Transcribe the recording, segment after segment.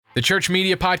The Church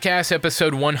Media Podcast,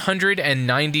 episode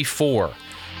 194,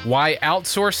 Why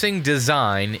Outsourcing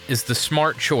Design is the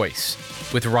Smart Choice,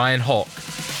 with Ryan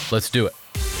Holck. Let's do it.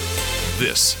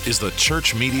 This is the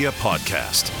Church Media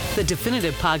Podcast. The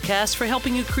definitive podcast for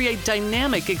helping you create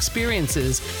dynamic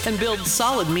experiences and build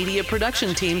solid media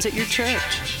production teams at your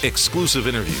church. Exclusive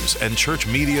interviews and church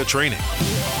media training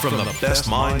from the best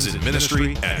minds in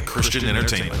ministry and Christian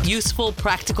entertainment. Useful,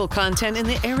 practical content in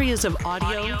the areas of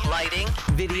audio, lighting,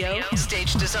 video,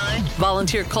 stage design,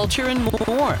 volunteer culture, and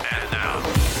more. And now,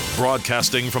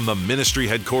 broadcasting from the ministry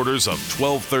headquarters of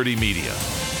 1230 Media,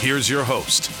 here's your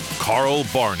host, Carl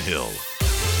Barnhill.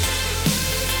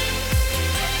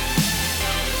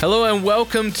 Hello and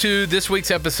welcome to this week's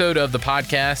episode of the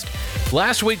podcast.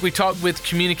 Last week we talked with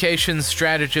communications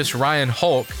strategist Ryan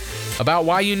Holck about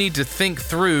why you need to think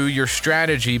through your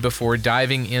strategy before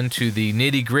diving into the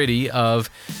nitty-gritty of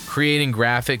creating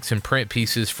graphics and print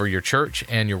pieces for your church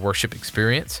and your worship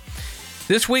experience.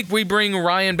 This week we bring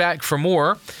Ryan back for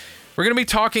more. We're going to be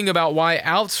talking about why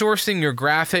outsourcing your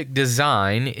graphic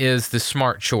design is the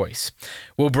smart choice.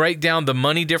 We'll break down the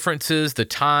money differences, the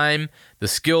time, the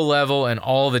skill level, and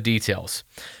all the details.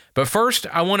 But first,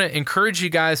 I want to encourage you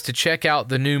guys to check out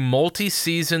the new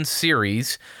multi-season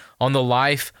series on the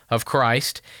life of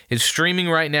Christ. It's streaming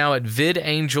right now at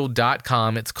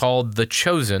vidangel.com. It's called The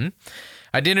Chosen.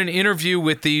 I did an interview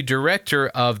with the director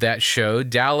of that show,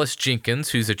 Dallas Jenkins,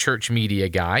 who's a church media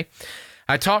guy.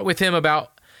 I talked with him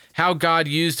about how God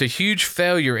used a huge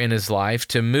failure in his life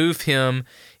to move him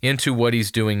into what he's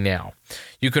doing now.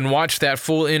 You can watch that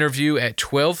full interview at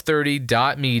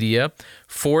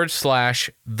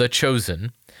 1230.media/The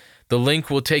Chosen. The link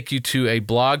will take you to a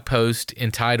blog post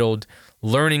entitled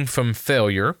Learning from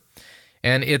Failure,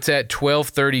 and it's at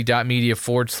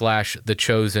 1230.media/The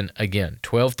Chosen again,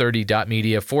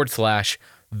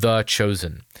 1230.media/The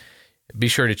Chosen. Be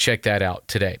sure to check that out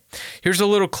today. Here's a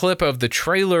little clip of the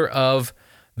trailer of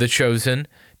The Chosen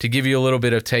to give you a little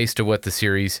bit of taste of what the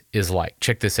series is like.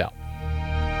 Check this out.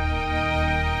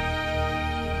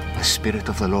 The Spirit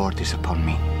of the Lord is upon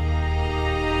me.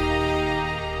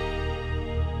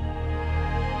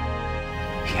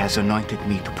 He has anointed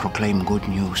me to proclaim good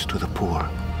news to the poor.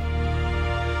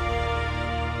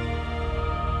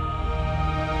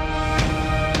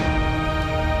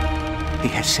 He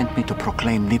has sent me to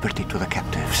proclaim liberty to the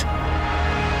captives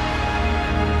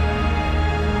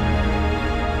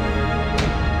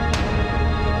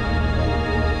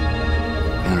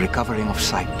and recovering of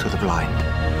sight to the blind,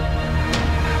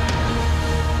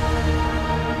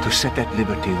 to set at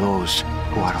liberty those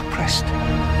who are oppressed,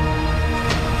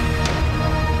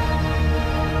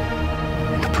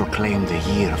 and to proclaim the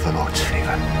year of the Lord's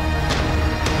favor.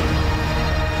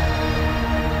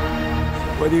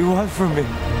 What do you want from me?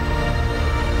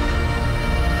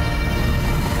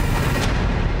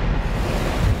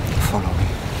 Follow me.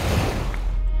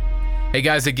 Hey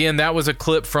guys, again, that was a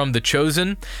clip from The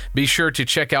Chosen. Be sure to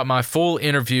check out my full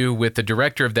interview with the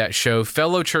director of that show,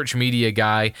 fellow church media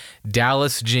guy,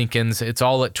 Dallas Jenkins. It's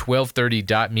all at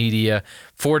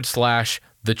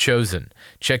 1230.media/The Chosen.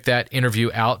 Check that interview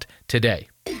out today.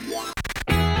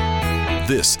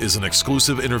 This is an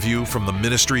exclusive interview from the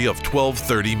ministry of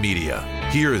 1230 Media.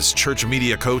 Here is church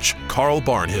media coach Carl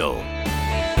Barnhill.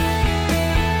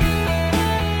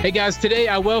 Hey guys, today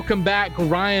I welcome back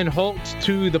Ryan Holck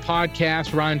to the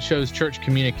podcast. Ryan shows church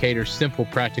communicators simple,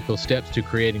 practical steps to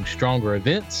creating stronger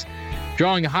events,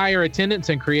 drawing higher attendance,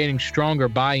 and creating stronger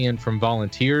buy-in from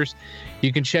volunteers.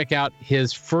 You can check out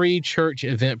his free church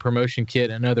event promotion kit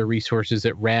and other resources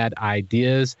at Rad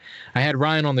Ideas. I had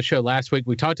Ryan on the show last week.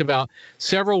 We talked about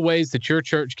several ways that your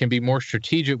church can be more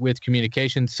strategic with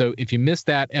communication. So if you missed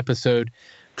that episode,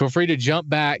 feel free to jump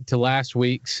back to last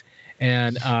week's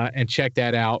and check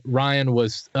that out. Ryan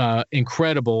was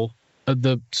incredible.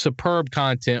 The superb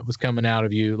content was coming out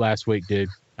of you last week, dude.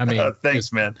 I mean,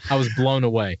 thanks, man. I was blown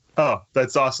away. Oh,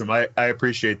 that's awesome. I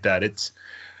appreciate that. It's,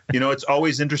 it's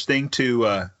always interesting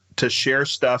to share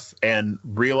stuff and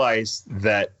realize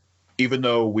that even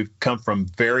though we've come from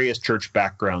various church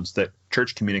backgrounds, that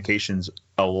church communications,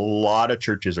 a lot of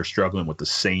churches are struggling with the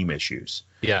same issues.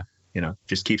 Yeah.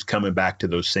 Just keeps coming back to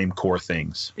those same core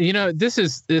things.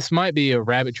 This might be a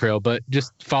rabbit trail, but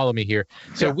just follow me here.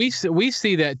 So yeah. we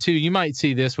see that too. You might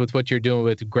see this with what you're doing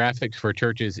with graphics for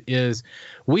churches is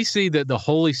we see that the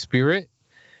Holy Spirit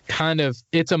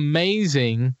it's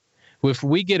amazing if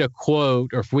we get a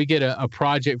quote or if we get a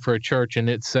project for a church and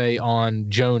it's say on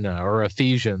Jonah or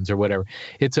Ephesians or whatever,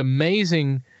 it's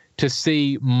amazing to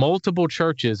see multiple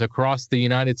churches across the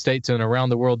United States and around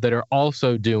the world that are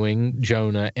also doing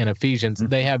Jonah and Ephesians.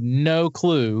 They have no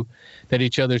clue that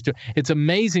each other's doing. It's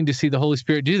amazing to see the Holy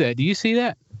Spirit do that. Do you see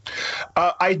that?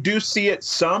 I do see it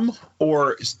some,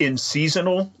 or in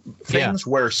seasonal things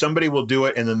where somebody will do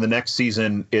it and then the next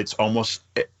season it's almost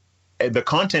the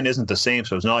content isn't the same,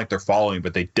 so it's not like they're following,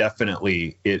 but they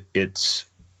definitely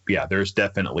there's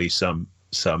definitely some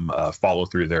follow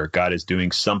through there. God is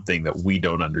doing something that we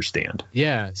don't understand.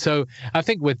 Yeah. So I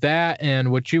think with that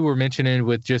and what you were mentioning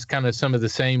with just kind of some of the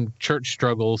same church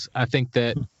struggles, I think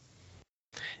that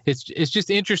it's just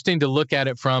interesting to look at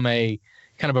it from a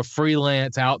kind of a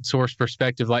freelance outsourced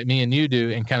perspective like me and you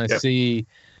do, and kind of see,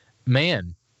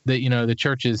 man, that, the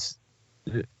church is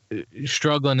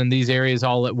struggling in these areas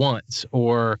all at once,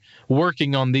 or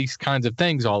working on these kinds of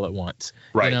things all at once.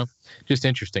 Right. Just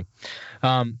interesting.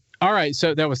 All right.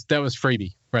 So that was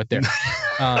freebie right there.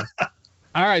 All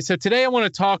right. So today I want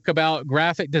to talk about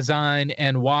graphic design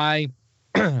and why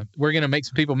we're going to make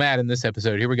some people mad in this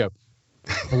episode. Here we go.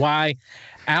 Why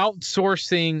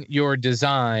outsourcing your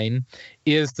design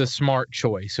is the smart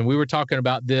choice. And we were talking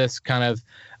about this kind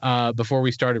of before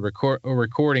we started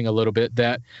recording a little bit,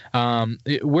 that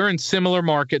we're in similar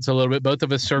markets a little bit. Both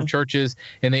of us serve churches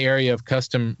in the area of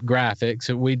custom graphics.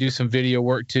 We do some video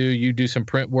work too. You do some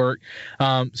print work.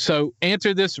 So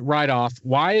answer this right off.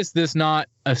 Why is this not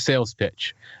a sales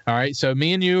pitch? All right. So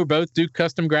me and you both do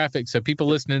custom graphics. So people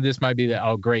listening to this might be that,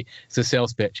 oh, great, it's a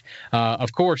sales pitch.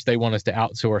 Of course, they want us to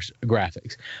outsource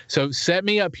graphics. So set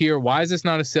me up here. Why is this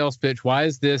not a sales pitch? Why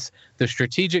is this the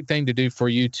strategic thing to do for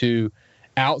you to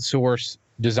outsource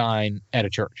design at a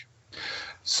church?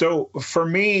 So for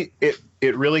me,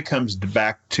 it really comes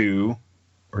back to,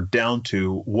 or down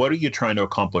to, what are you trying to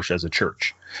accomplish as a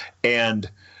church? And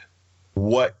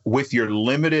what, with your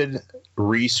limited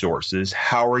resources,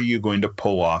 how are you going to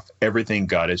pull off everything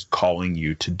God is calling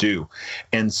you to do?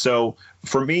 And so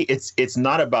for me, it's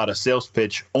not about a sales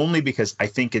pitch, only because I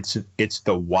think it's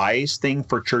the wise thing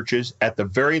for churches, at the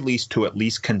very least, to at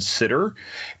least consider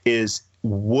is,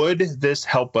 would this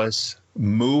help us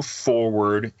move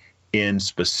forward in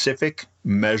specific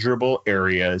measurable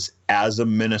areas as a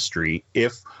ministry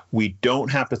if we don't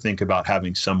have to think about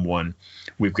having someone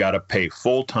we've got to pay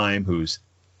full time who's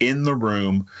in the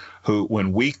room, who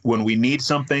when we need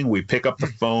something, we pick up the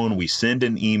phone, we send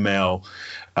an email,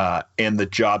 and the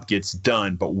job gets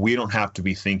done, but we don't have to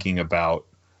be thinking about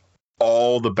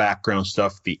all the background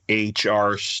stuff, the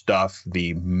HR stuff,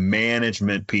 the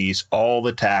management piece, all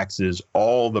the taxes,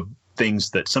 all the things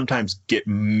that sometimes get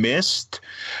missed.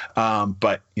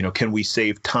 But, can we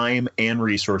save time and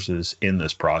resources in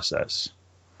this process?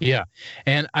 Yeah.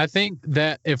 And I think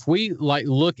that if we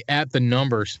look at the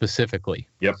numbers specifically,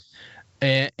 yep,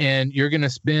 and you're going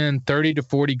to spend 30 to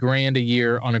 40 grand a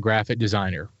year on a graphic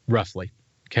designer, roughly.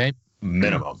 Okay.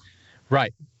 Minimum.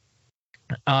 Right.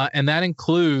 And that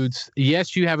includes,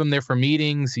 yes, you have them there for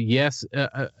meetings. Yes,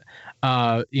 they're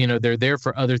there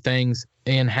for other things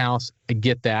in-house. I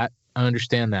get that. I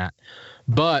understand that.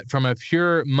 But from a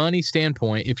pure money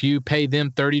standpoint, if you pay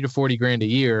them 30 to 40 grand a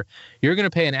year, you're going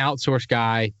to pay an outsourced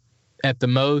guy at the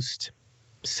most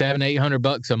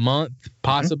 $700-800 a month,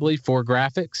 possibly, for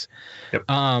graphics,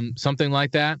 something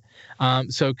like that.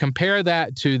 So compare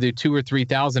that to the $2,000 or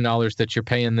 $3,000 that you're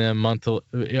paying them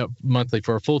monthly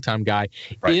for a full-time guy.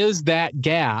 Right. Is that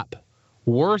gap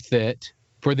worth it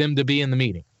for them to be in the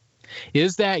meeting?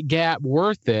 Is that gap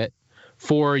worth it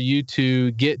for you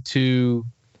to get to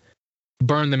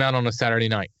burn them out on a Saturday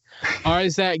night? Or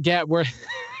is that gap where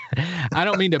I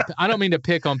don't mean to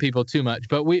pick on people too much,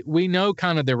 but we know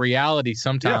kind of the reality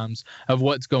sometimes of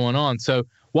what's going on. So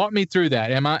walk me through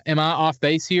that. Am I off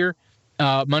base here,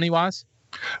 money wise?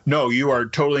 No, you are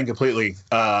totally and completely.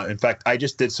 In fact, I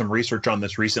just did some research on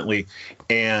this recently,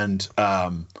 and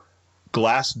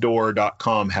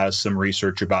Glassdoor.com has some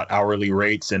research about hourly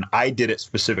rates, and I did it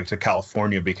specific to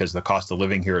California because the cost of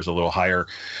living here is a little higher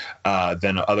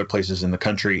than other places in the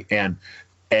country.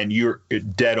 And you're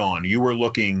dead on. You were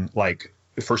looking like,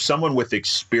 for someone with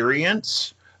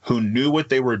experience who knew what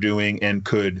they were doing and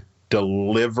could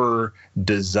deliver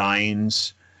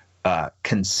designs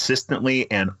consistently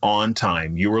and on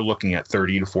time, you were looking at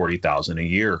 $30,000 to $40,000 a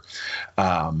year.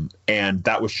 And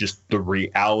that was just the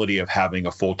reality of having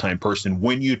a full-time person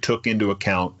when you took into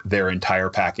account their entire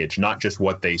package, not just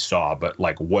what they saw, but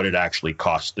like what it actually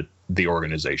cost the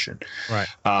organization. Right.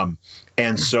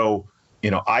 And so,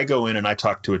 I go in and I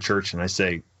talk to a church and I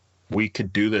say, we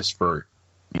could do this for,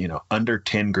 under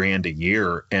 10 grand a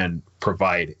year and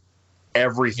provide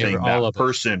everything that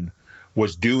person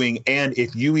was doing. And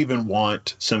if you even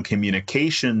want some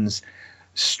communications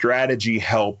strategy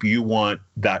help. You want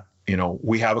that,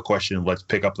 we have a question, let's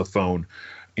pick up the phone.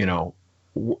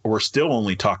 We're still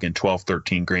only talking 12,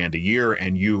 13 grand a year,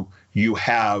 and you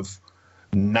have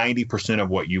 90% of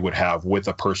what you would have with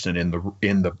a person in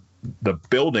the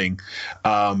building.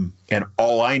 And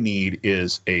all I need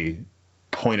is a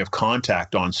point of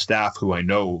contact on staff who I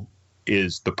know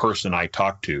is the person I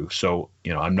talk to. So,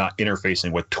 I'm not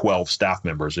interfacing with 12 staff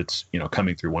members. It's,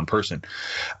 coming through one person.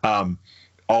 All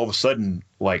of a sudden,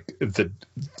 like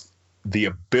the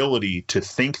ability to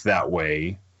think that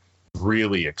way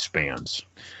really expands.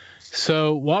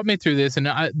 So walk me through this. And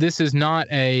this is not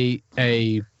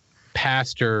a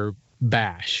pastor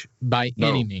bash by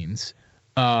any means.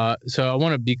 So I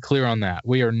want to be clear on that.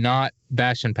 We are not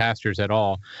bashing pastors at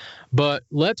all, but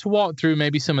let's walk through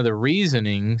maybe some of the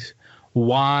reasonings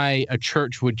why a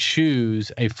church would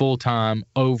choose a full-time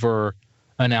over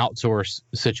an outsource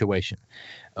situation.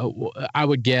 I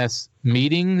would guess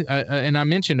meeting, and I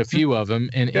mentioned a few of them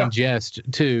in jest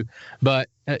too, but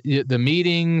the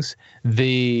meetings,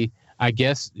 I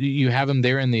guess you have them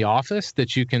there in the office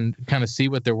that you can kind of see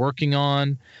what they're working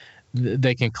on.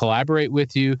 They can collaborate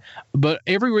with you. But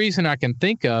every reason I can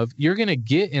think of, you're going to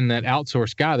get in that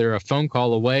outsourced guy. They're a phone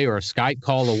call away or a Skype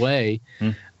call away.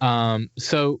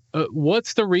 So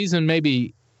what's the reason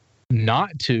maybe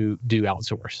not to do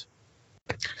outsource?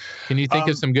 Can you think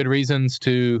of some good reasons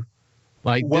to,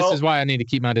 this is why I need to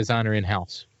keep my designer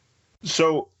in-house?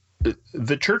 So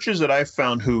the churches that I've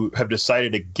found who have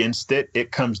decided against it,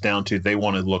 it comes down to they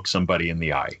want to look somebody in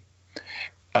the eye.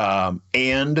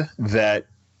 And that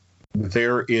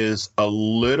there is a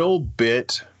little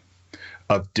bit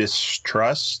of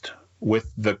distrust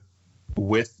with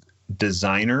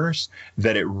designers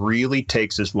that it really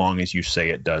takes as long as you say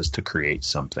it does to create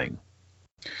something.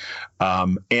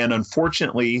 And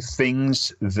unfortunately,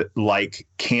 things like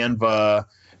Canva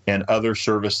and other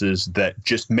services that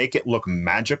just make it look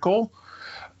magical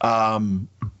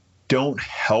don't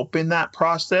help in that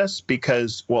process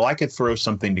because, I could throw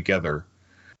something together.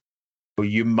 Well,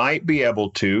 you might be able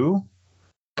to,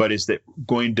 but is it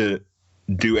going to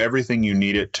do everything you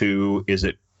need it to?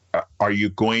 Are you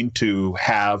going to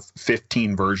have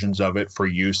 15 versions of it for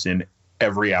use in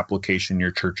every application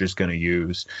your church is going to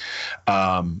use?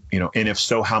 And if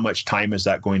so, how much time is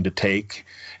that going to take?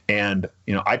 And,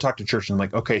 I talk to churches and I'm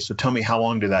like, okay, so tell me, how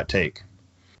long did that take?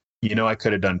 I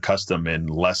could have done custom in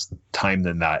less time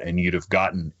than that, and you'd have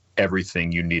gotten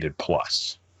everything you needed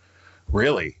plus.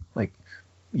 Really?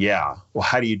 Yeah. Well,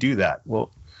 how do you do that? Well,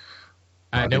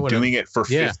 I've been doing it for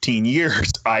 15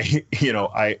 years.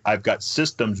 I've got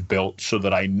systems built so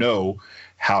that I know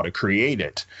how to create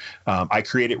it. I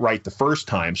create it right the first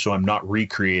time, so I'm not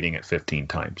recreating it 15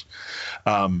 times.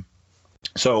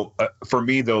 So for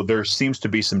me, though, there seems to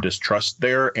be some distrust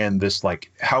there. And this,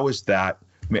 how is that?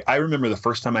 I remember the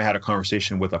first time I had a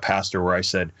conversation with a pastor where I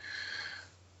said,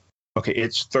 okay,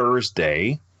 it's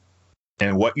Thursday,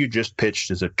 and what you just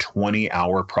pitched is a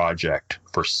 20-hour project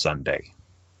for Sunday.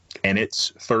 And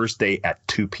it's Thursday at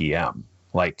 2 p.m.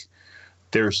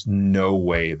 There's no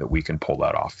way that we can pull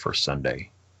that off for Sunday.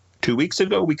 2 weeks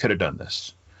ago, we could have done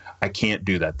this. I can't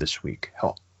do that this week.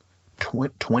 Hell,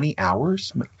 20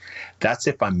 hours? That's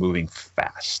if I'm moving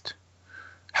fast.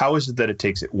 How is it that it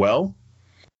takes it? Well,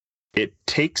 it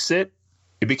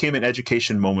became an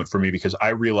education moment for me because I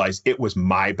realized it was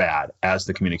my bad as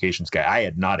the communications guy. I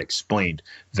had not explained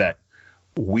that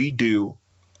we do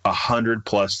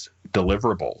 100+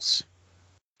 deliverables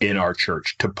in our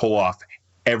church to pull off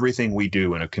everything we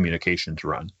do in a communications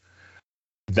run.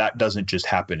 That doesn't just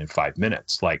happen in 5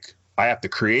 minutes. I have to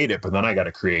create it, but then I got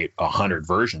to create 100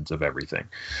 versions of everything.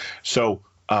 So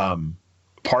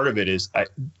part of it is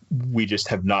we just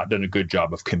have not done a good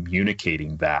job of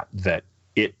communicating that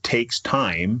it takes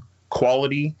time.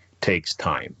 Quality takes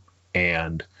time.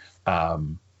 And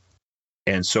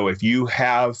so if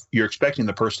you're expecting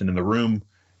the person in the room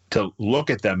to look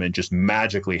at them and just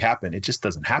magically happen, it just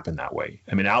doesn't happen that way.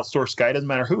 I mean, outsourced guy, doesn't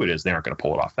matter who it is, they aren't going to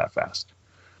pull it off that fast.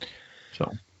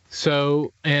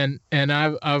 So, and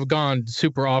I've gone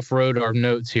super off-road our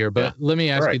notes here, but let me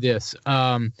ask you this.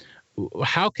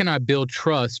 How can I build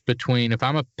trust between, if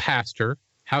I'm a pastor,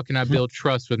 how can I build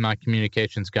trust with my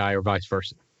communications guy or vice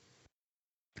versa?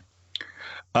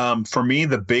 For me,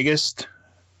 the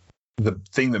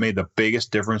thing that made the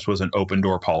biggest difference was an open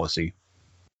door policy.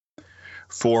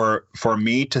 For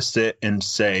me to sit and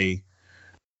say,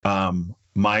 I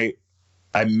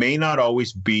may not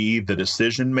always be the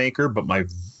decision maker, but my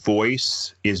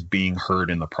voice is being heard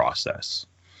in the process.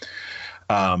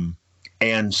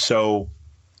 And so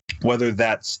whether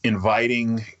that's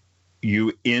inviting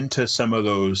you into some of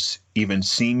those even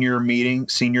senior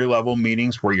level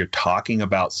meetings where you're talking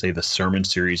about, say, the sermon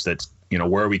series that's,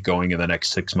 where are we going in the next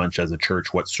 6 months as a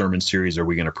church? What sermon series are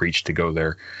we going to preach to go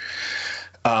there?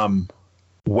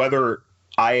 Whether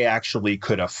I actually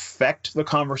could affect the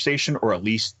conversation or at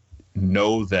least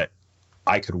know that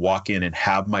I could walk in and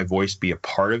have my voice be a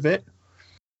part of it,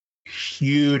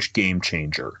 huge game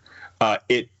changer.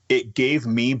 It gave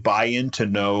me buy-in to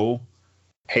know,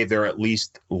 hey, they're at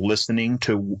least listening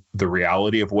to the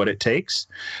reality of what it takes.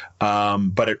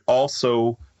 But it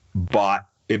also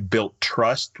built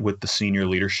trust with the senior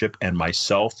leadership and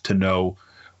myself to know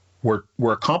we're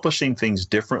accomplishing things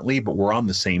differently, but we're on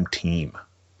the same team.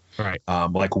 Right.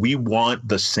 Like, we want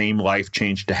the same life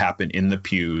change to happen in the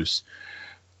pews.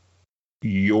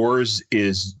 Yours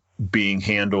is being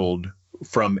handled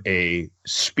from a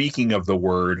speaking of the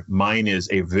word. Mine is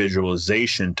a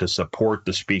visualization to support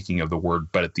the speaking of the word.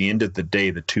 But at the end of the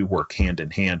day, the two work hand in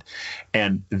hand.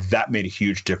 And that made a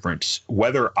huge difference.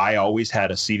 Whether I always had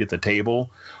a seat at the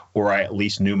table or I at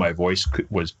least knew my voice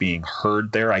was being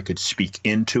heard there, I could speak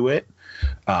into it,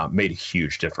 made a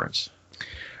huge difference.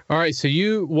 All right, so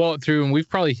you walked through, and we've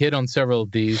probably hit on several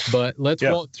of these, but let's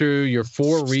walk through your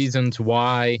 4 reasons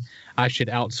why I should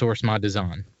outsource my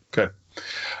design. Okay.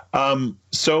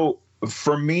 So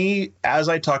for me, as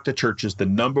I talk to churches, the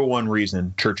number one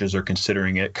reason churches are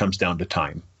considering it comes down to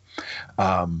time.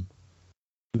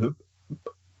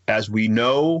 As we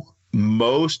know,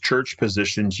 most church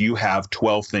positions, you have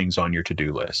 12 things on your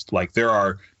to-do list. Like, there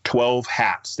are 12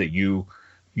 hats that you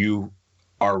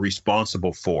are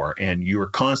responsible for, and you are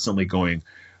constantly going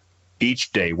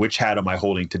each day, which hat am I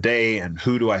holding today, and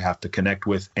who do I have to connect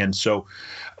with? And so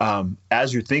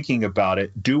as you're thinking about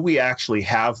it, do we actually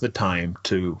have the time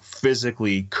to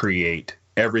physically create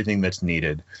everything that's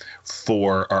needed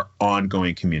for our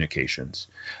ongoing communications?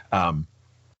 And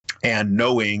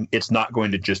knowing it's not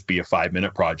going to just be a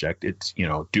 5-minute project. It's,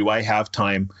 do I have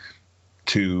time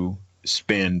to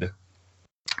spend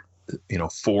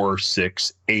 4,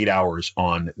 6, 8 hours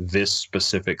on this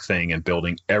specific thing and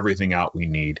building everything out we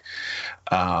need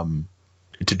to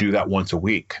do that once a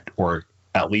week, or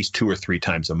at least 2 or 3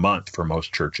 times a month for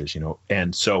most churches,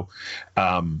 And so,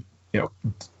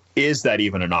 is that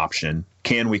even an option?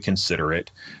 Can we consider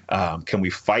it? Can we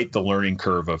fight the learning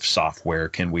curve of software?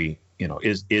 Can we,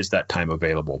 is that time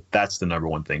available? That's the number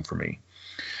one thing for me.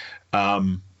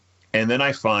 And then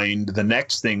I find the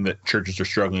next thing that churches are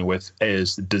struggling with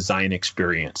is design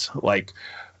experience. Like,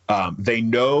 they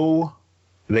know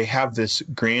they have this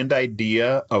grand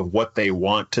idea of what they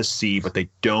want to see, but they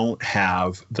don't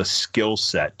have the skill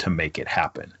set to make it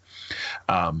happen.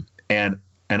 And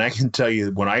I can tell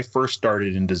you, when I first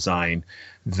started in design,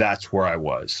 that's where I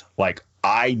was. Like,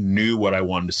 I knew what I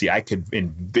wanted to see. I could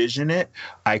envision it.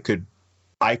 I could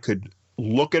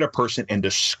look at a person and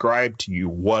describe to you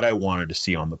what I wanted to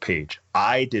see on the page.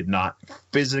 I did not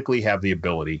physically have the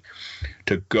ability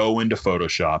to go into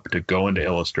Photoshop, to go into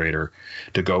Illustrator,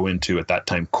 to go into, at that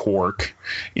time, Quark,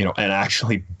 and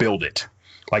actually build it.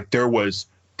 Like,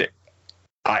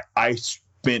 I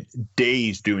spent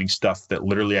days doing stuff that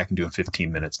literally I can do in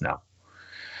 15 minutes now.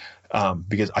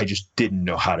 Because I just didn't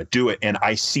know how to do it. And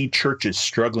I see churches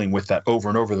struggling with that over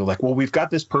and over. They're like, well, we've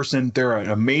got this person. They're an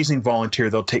amazing volunteer.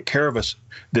 They'll take care of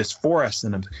this for us.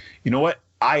 And you know what?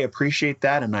 I appreciate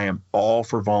that. And I am all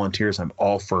for volunteers. I'm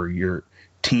all for your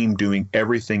team doing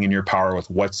everything in your power with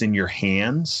what's in your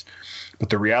hands. But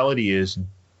the reality is,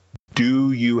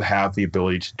 do you have the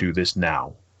ability to do this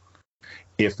now?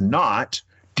 If not,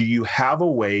 do you have a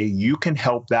way you can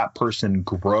help that person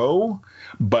grow,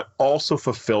 but also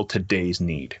fulfill today's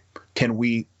need? Can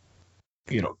we,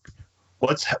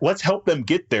 let's help them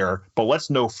get there, but let's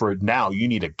know for now you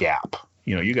need a gap.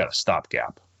 You got a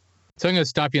stopgap. So I'm going to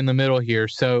stop you in the middle here.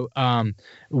 So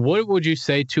what would you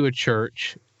say to a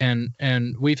church,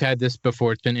 and we've had this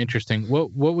before, it's been interesting.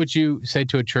 What would you say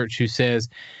to a church who says,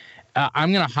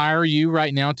 I'm going to hire you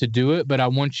right now to do it, but I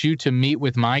want you to meet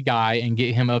with my guy and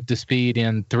get him up to speed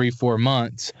in 3-4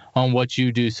 months on what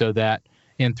you do, so that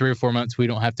in 3 or 4 months we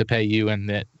don't have to pay you and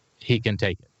that he can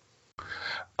take it?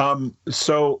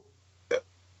 So,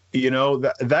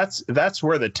 that's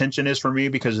where the tension is for me,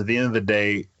 because at the end of the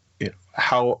day,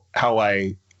 how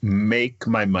I make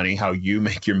my money, how you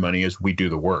make your money, is we do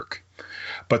the work.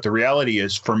 But the reality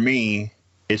is, for me,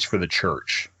 it's for the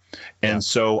church. And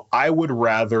so I would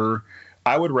rather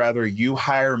you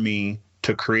hire me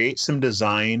to create some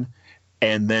design,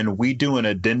 and then we do an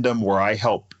addendum where I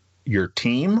help your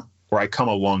team, where I come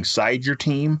alongside your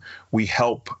team. We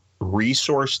help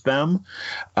resource them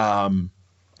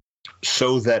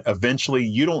so that eventually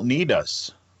you don't need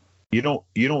us You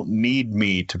don't need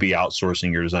me to be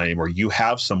outsourcing your design anymore. You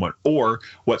have someone. Or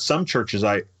what some churches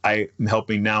I'm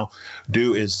helping now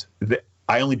do is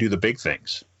I only do the big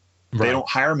things. Right. They don't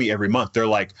hire me every month. They're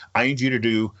like, I need you to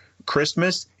do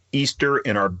Christmas, Easter,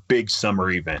 and our big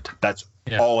summer event. That's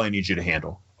all I need you to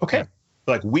handle. Okay. Yeah.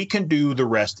 Like, we can do the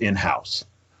rest in-house.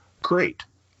 Great.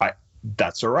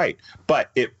 That's all right. But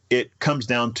it comes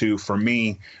down to, for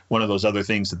me, one of those other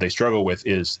things that they struggle with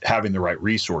is having the right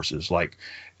resources. Like,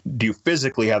 do you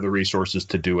physically have the resources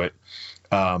to do it?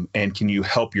 And can you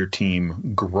help your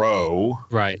team grow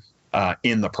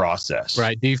in the process?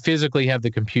 Right. Do you physically have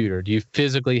the computer? Do you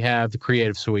physically have the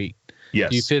Creative Suite? Yes.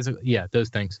 Do you physically? Yeah, those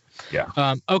things.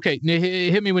 Yeah. Okay.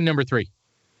 Hit me with number 3.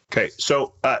 Okay.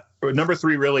 So number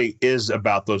 3 really is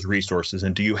about those resources.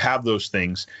 And do you have those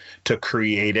things to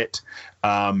create it?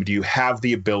 Do you have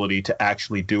the ability to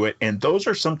actually do it? And those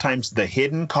are sometimes the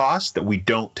hidden costs that we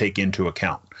don't take into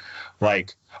account.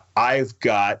 Like, I've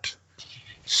got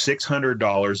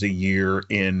 $600 a year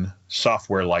in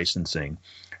software licensing.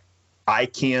 I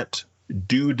can't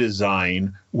do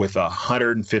design with a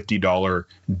 $150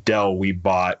 Dell we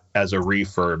bought as a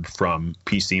refurb from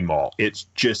PC Mall. It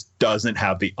just doesn't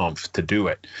have the oomph to do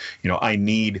it. I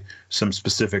need some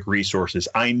specific resources.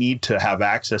 I need to have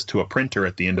access to a printer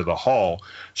at the end of the hall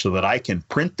so that I can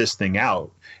print this thing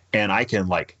out and I can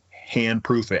hand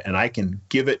proof it, and I can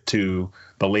give it to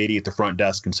the lady at the front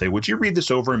desk and say, would you read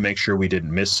this over and make sure we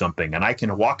didn't miss something? And I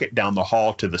can walk it down the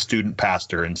hall to the student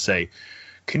pastor and say,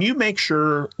 can you make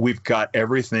sure we've got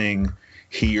everything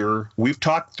here? We've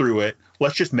talked through it.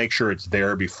 Let's just make sure it's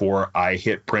there before I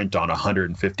hit print on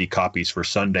 150 copies for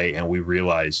Sunday and we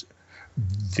realize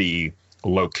the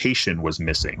location was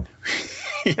missing.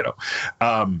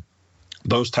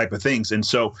 Those type of things. And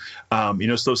so,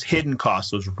 it's those hidden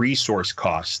costs, those resource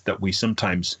costs that we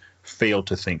sometimes fail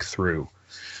to think through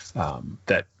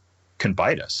that can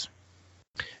bite us.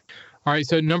 All right.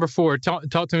 So number 4,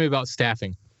 talk to me about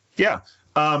staffing. Yeah.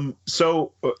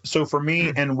 So for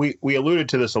me, and we alluded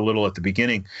to this a little at the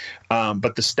beginning,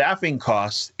 but the staffing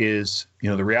costs is,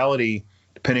 the reality,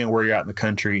 depending on where you're at in the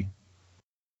country,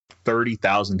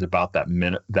 30,000 is about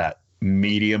that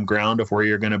medium ground of where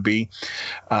you're going to be.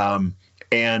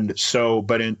 And so,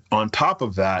 but on top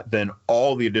of that, then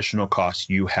all the additional costs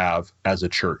you have as a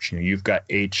church, you've got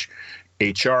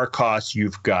HR costs,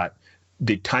 you've got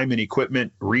the time and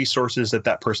equipment resources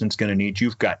that person's going to need.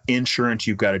 You've got insurance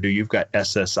you've got to do. You've got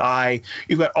SSI.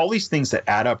 You've got all these things that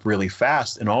add up really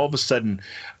fast. And all of a sudden,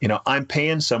 I'm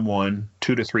paying someone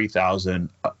 $2,000 to $3,000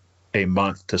 a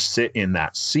month to sit in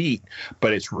that seat,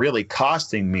 but it's really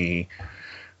costing me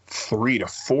 $3,000 to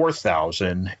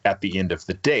 $4,000 at the end of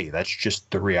the day. That's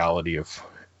just the reality of,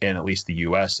 and at least the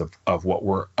U.S. of what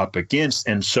we're up against.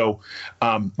 And so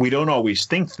we don't always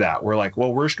think that. We're like,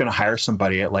 well, we're just going to hire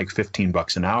somebody at like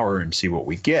 $15 an hour and see what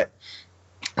we get.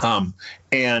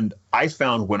 And I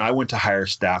found when I went to hire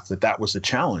staff that was a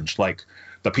challenge. Like,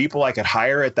 the people I could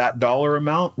hire at that dollar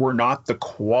amount were not the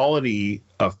quality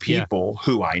of people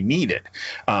who I needed.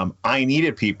 I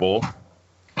needed people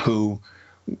who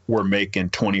were making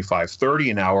 $25,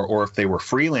 $30 an hour, or if they were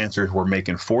freelancers, were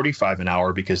making $45 an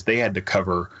hour because they had to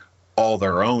cover all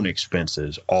their own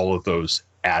expenses, all of those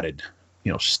added,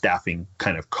 staffing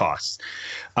kind of costs.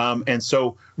 And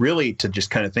so really to just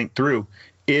kind of think through,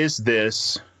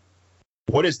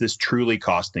 what is this truly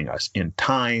costing us in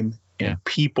time, in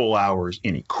people hours,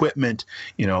 in equipment,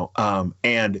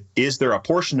 and is there a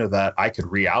portion of that I could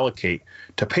reallocate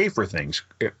to pay for things?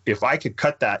 If I could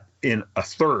cut that in a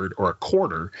third or a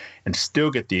quarter and still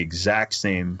get the exact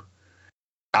same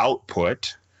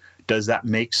output, does that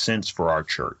make sense for our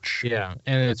church? Yeah,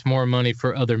 and it's more money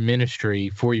for other ministry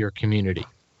for your community.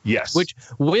 Yes. Which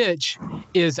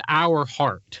is our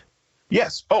heart.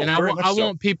 Yes. Oh, and I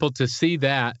want people to see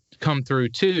that come through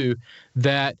too,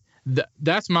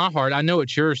 that's my heart. I know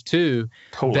it's yours too.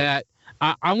 Totally. That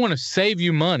I want to save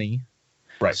you money,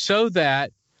 right, so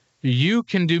that you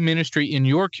can do ministry in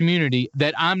your community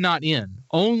that I'm not in.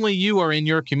 Only you are in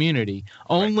your community.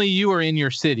 Only you are in your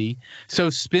city.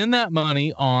 So spend that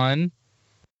money on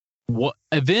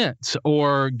events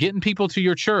or getting people to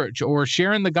your church or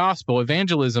sharing the gospel,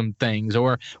 evangelism things,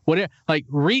 or whatever. Like,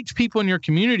 reach people in your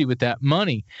community with that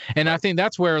money. And I think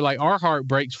that's where our heart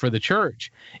breaks for the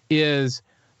church is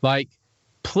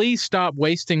please stop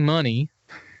wasting money.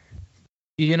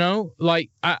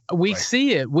 We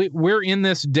see it. We're in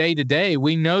this day to day.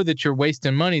 We know that you're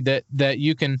wasting money, that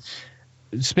you can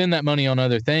spend that money on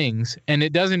other things. And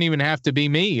it doesn't even have to be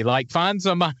me. Find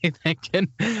somebody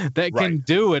that can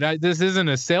do it. This isn't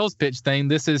a sales pitch thing.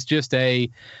 This is just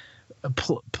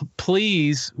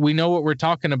please, we know what we're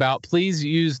talking about. Please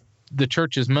use the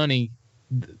church's money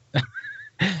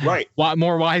right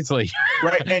more wisely.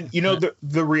 Right. And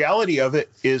the reality of it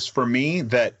is, for me,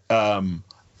 that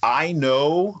I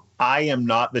know I am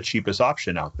not the cheapest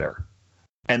option out there,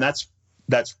 and that's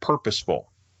purposeful.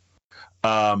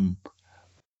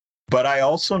 But I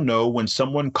also know when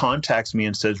someone contacts me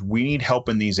and says, we need help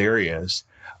in these areas,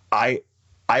 I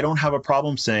don't have a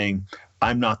problem saying,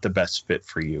 I'm not the best fit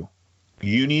for you.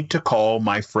 You need to call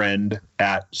my friend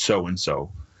at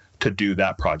so-and-so to do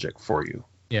that project for you.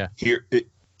 Yeah.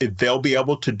 They'll be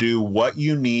able to do what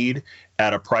you need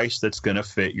at a price that's going to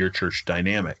fit your church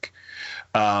dynamic.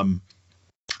 And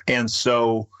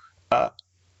so,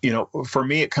 for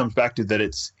me, it comes back to that.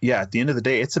 At the end of the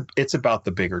day, it's about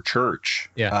the bigger church.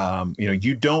 Yeah.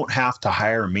 You don't have to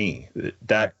hire me.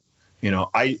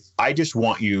 I just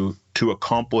want you to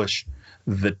accomplish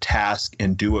the task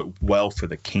and do it well for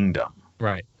the kingdom.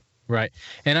 Right. Right.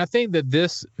 And I think that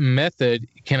this method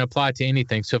can apply to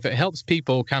anything. So if it helps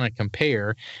people kind of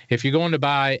compare, if you're going to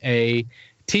buy a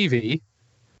TV,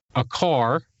 a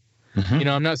car,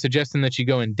 I'm not suggesting that you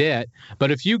go in debt,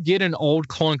 but if you get an old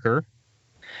clunker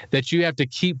that you have to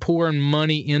keep pouring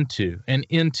money into,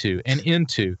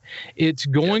 it's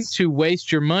going to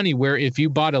waste your money, where if you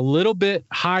bought a little bit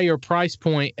higher price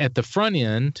point at the front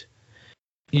end,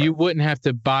 you wouldn't have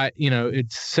to buy,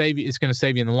 it's going to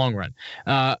save you in the long run.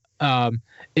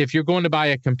 If you're going to buy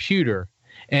a computer,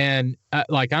 and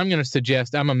like I'm going to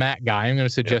suggest, I'm a Mac guy, I'm going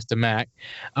to suggest a Mac.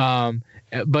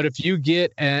 But if you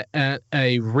get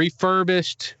a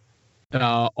refurbished,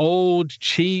 old,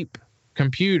 cheap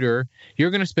computer,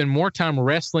 you're going to spend more time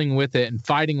wrestling with it and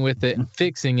fighting with it and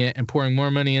fixing it and pouring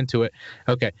more money into it.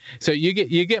 Okay. So you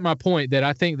get my point, that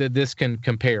I think that this can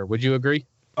compare. Would you agree?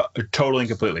 Totally and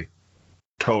completely.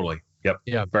 Totally. Yep.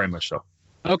 Yeah. Very much so.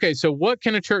 Okay, so what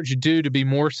can a church do to be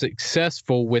more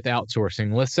successful with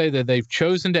outsourcing? Let's say that they've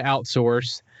chosen to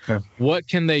outsource. Okay. What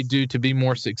can they do to be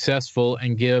more successful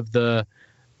and give the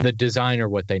designer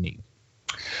what they need?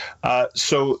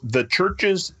 So the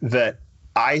churches that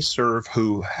I serve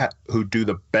who do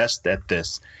the best at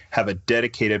this have a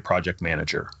dedicated project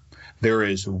manager. There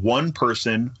is one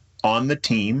person on the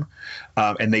team,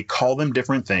 and they call them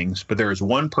different things, but there is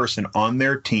one person on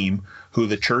their team who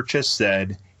the church has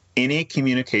said, any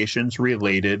communications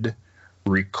related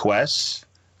requests,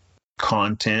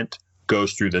 content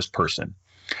goes through this person.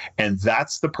 And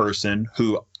that's the person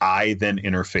who I then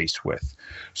interface with.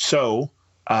 So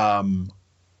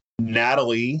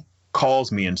Natalie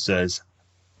calls me and says,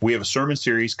 we have a sermon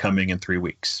series coming in 3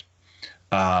 weeks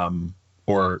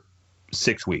or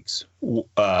 6 weeks.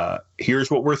 Here's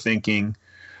what we're thinking.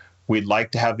 We'd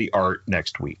like to have the art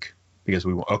next week because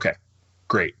okay,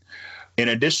 great. In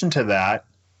addition to that,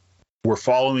 we're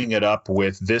following it up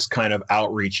with this kind of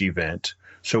outreach event.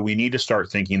 So we need to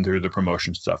start thinking through the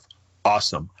promotion stuff.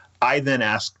 Awesome. I then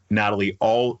ask Natalie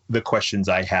all the questions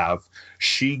I have.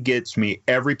 She gets me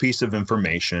every piece of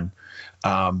information.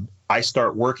 I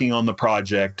start working on the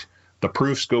project. The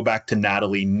proofs go back to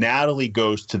Natalie. Natalie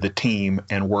goes to the team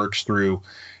and works through,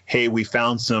 hey, we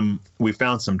found some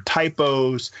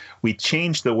typos. We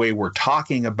changed the way we're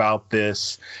talking about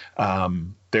this.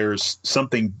 There's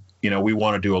something we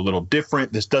want to do a little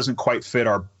different. This doesn't quite fit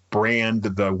our brand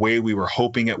the way we were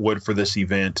hoping it would for this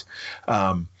event.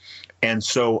 And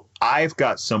so I've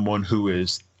got someone who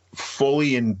is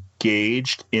fully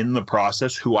engaged in the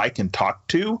process, who I can talk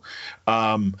to,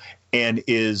 and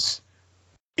is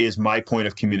my point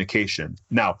of communication.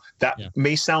 Now, that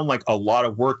may sound like a lot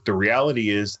of work. The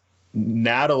reality is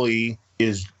Natalie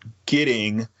is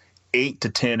getting 8 to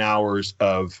 10 hours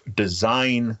of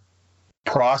design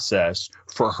process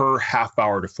for her half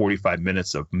hour to 45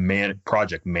 minutes of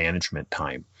project management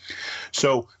time.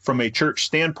 So from a church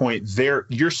standpoint,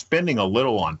 you're spending a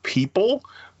little on people,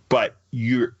 but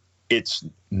it's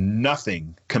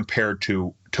nothing compared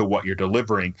to what you're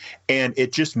delivering. And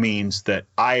it just means that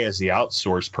I, as the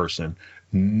outsourced person,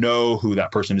 know who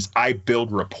that person is. I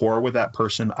build rapport with that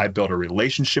person. I build a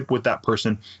relationship with that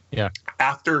person. Yeah.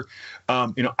 After,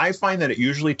 I find that it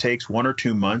usually takes 1 or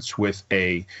 2 months with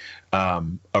a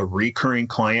recurring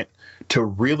client to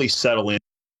really settle in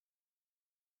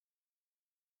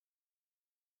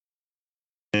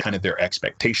kind of their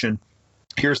expectation.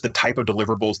 Here's the type of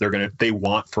deliverables they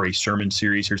want for a sermon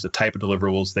series. Here's the type of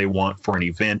deliverables they want for an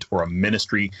event or a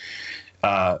ministry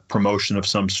promotion of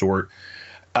some sort.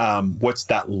 What's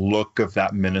that look of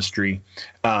that ministry?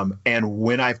 And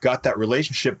when I've got that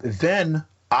relationship, then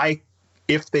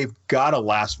if they've got a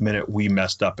last minute, we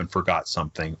messed up and forgot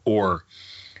something, or,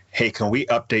 hey, can we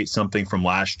update something from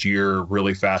last year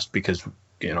really fast because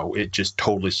it just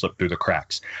totally slipped through the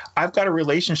cracks. I've got a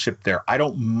relationship there. I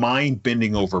don't mind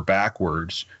bending over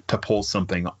backwards to pull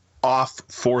something off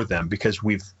for them because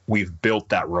we've built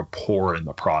that rapport in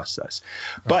the process.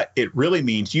 Right. But it really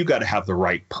means you got to have the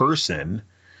right person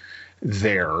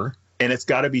there, and it's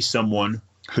got to be someone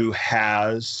who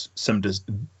has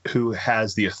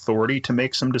the authority to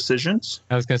make some decisions.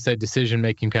 I was going to say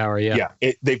decision-making power. Yeah.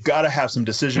 Yeah. They've got to have some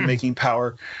decision-making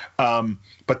power.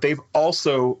 But they've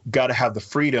also got to have the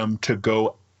freedom to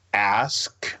go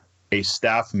ask a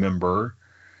staff member,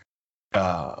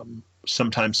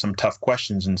 sometimes some tough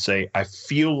questions and say, I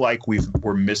feel like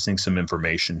we're missing some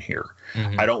information here.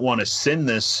 Mm-hmm. I don't want to send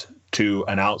this to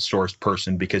an outsourced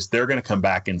person because they're going to come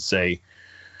back and say,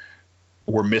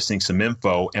 we're missing some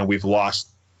info and we've lost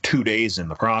 2 days in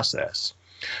the process.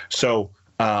 So,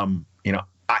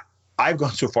 I've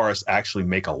gone so far as to actually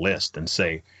make a list and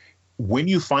say, when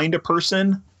you find a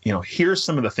person, here's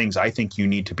some of the things I think you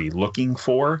need to be looking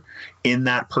for in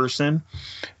that person.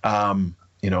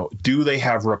 Do they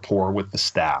have rapport with the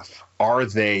staff? Are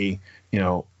they,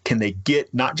 can they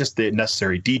get not just the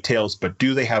necessary details, but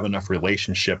do they have enough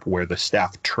relationship where the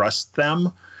staff trusts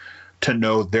them to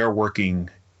know they're working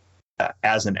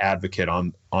as an advocate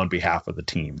on behalf of the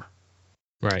team?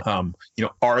 Right.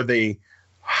 Are they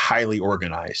highly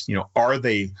organized? Are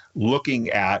they looking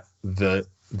at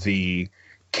the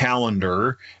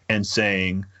calendar and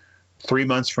saying, 3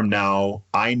 months from now,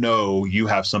 I know you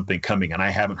have something coming and I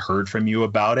haven't heard from you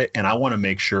about it. And I want to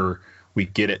make sure we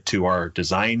get it to our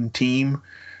design team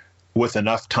with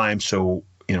enough time so,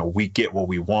 we get what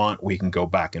we want. We can go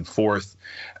back and forth.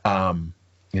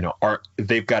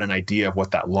 They've got an idea of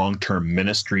what that long-term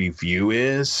ministry view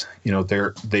is.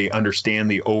 They understand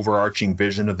the overarching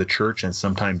vision of the church and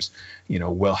sometimes,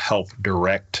 will help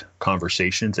direct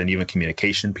conversations and even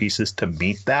communication pieces to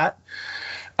meet that.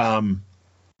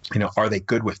 Are they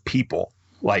good with people?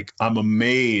 Like, I'm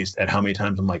amazed at how many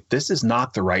times I'm like, this is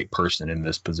not the right person in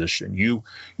this position.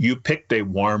 You picked a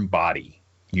warm body.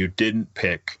 You didn't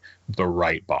pick the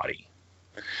right body.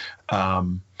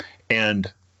 Do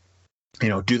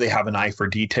they have an eye for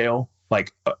detail?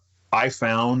 Like, I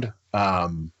found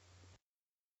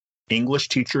English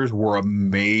teachers were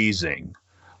amazing,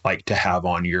 like, to have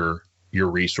on your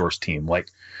resource team. Like,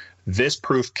 this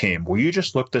proof came. Will you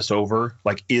just look this over?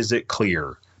 Like, is it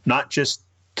clear? Not just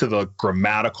to the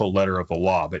grammatical letter of the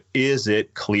law, but is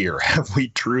it clear? Have we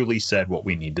truly said what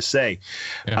we need to say?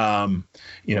 Yeah.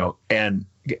 And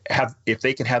if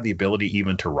they can have the ability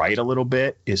even to write a little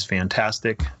bit is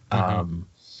fantastic. Mm-hmm.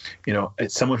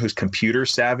 It's someone who's computer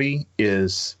savvy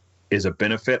is a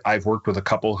benefit. I've worked with a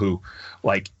couple who,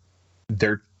 like,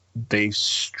 they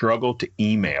struggle to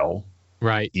email,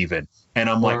 right? Even, and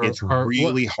I'm like, it's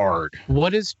really hard.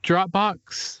 What is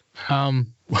Dropbox?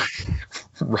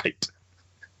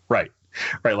 Right.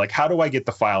 Like, how do I get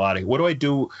the file out of here? What do I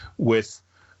do with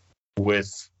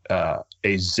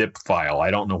a zip file?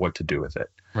 I don't know what to do with it.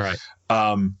 Right.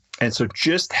 And so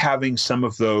just having some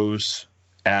of those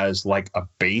as like a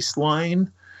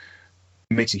baseline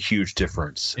makes a huge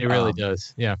difference. It really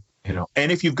does. Yeah.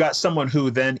 And if you've got someone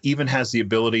who then even has the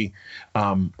ability,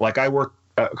 like a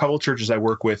couple of churches I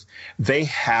work with, they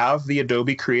have the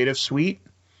Adobe Creative Suite,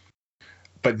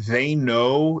 but they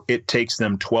know it takes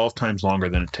them 12 times longer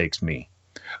than it takes me.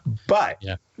 But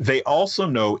they also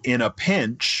know in a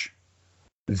pinch,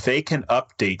 they can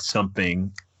update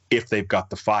something if they've got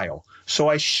the file. So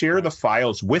I share the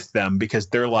files with them because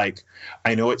they're like,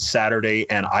 I know it's Saturday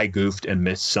and I goofed and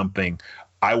missed something.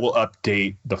 I will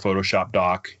update the Photoshop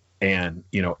doc and,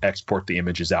 export the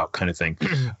images out, kind of thing.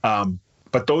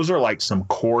 But those are like some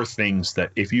core things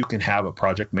that if you can have a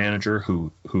project manager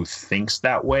who thinks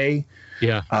that way,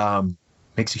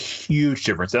 makes a huge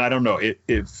difference. And I don't know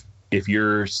if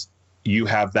you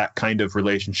have that kind of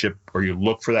relationship or you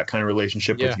look for that kind of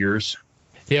relationship with yours.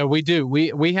 Yeah, we do.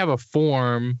 We have a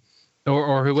form,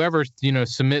 or whoever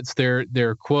submits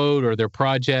their quote or their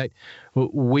project,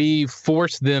 we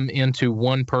force them into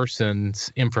one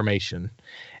person's information,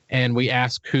 and we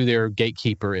ask who their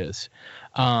gatekeeper is,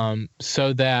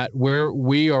 so that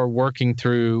we are working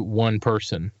through one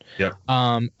person. Yeah.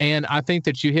 And I think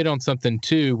that you hit on something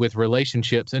too with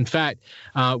relationships. In fact,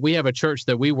 we have a church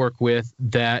that we work with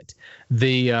that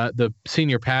the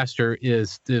senior pastor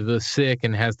is sick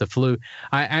and has the flu.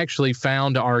 I actually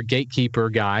found our gatekeeper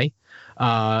guy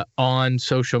on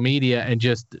social media and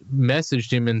just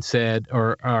messaged him and said,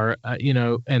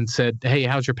 and said, hey,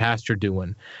 how's your pastor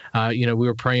doing? We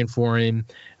were praying for him.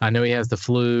 I know he has the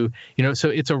flu. So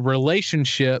it's a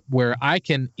relationship where I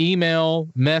can email,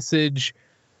 message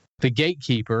the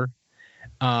gatekeeper,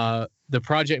 the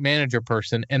project manager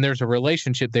person, and there's a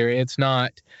relationship there. It's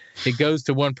not, it goes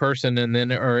to one person and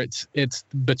then, or it's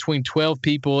between 12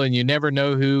 people, and you never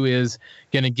know who is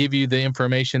going to give you the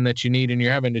information that you need, and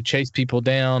you're having to chase people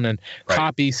down and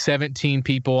copy 17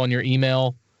 people on your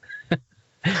email.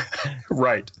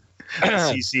 Right.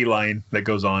 CC line that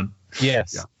goes on.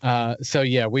 Yes. Yeah. So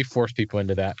yeah, we force people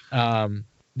into that.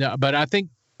 No, but I think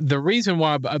the reason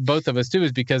why both of us do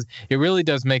is because it really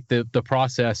does make the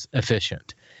process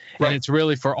efficient. Right. And it's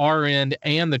really for our end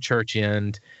and the church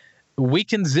end. We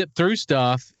can zip through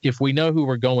stuff if we know who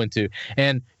we're going to.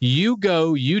 And you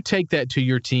take that to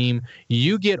your team,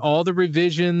 you get all the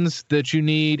revisions that you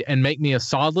need and make me a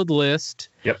solid list,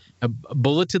 a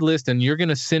bulleted list, and you're going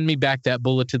to send me back that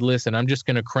bulleted list, and I'm just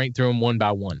going to crank through them one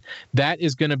by one. That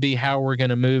is going to be how we're going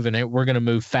to move, and we're going to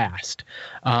move fast.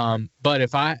 But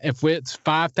if it's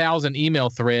 5,000 email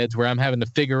threads where I'm having to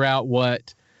figure out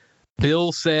what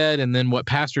Bill said, and then what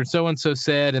Pastor so-and-so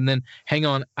said, and then hang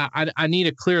on, I need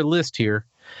a clear list here.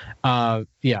 Okay.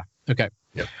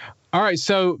 Yep. All right.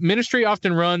 So ministry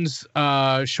often runs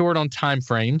short on time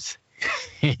frames.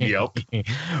 Yep.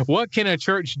 What can a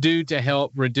church do to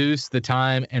help reduce the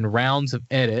time and rounds of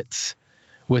edits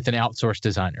with an outsourced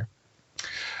designer?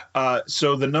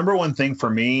 So the number one thing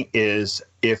for me is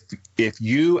if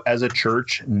you as a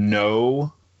church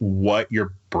know what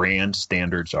your brand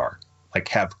standards are, like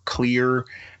have clear,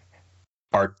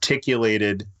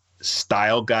 articulated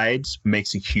style guides,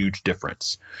 makes a huge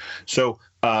difference. So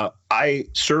I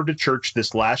served a church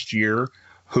this last year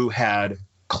who had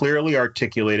clearly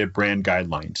articulated brand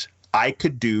guidelines. I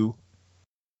could do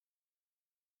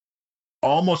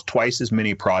almost twice as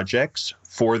many projects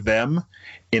for them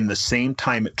in the same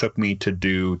time it took me to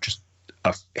do just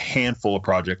a handful of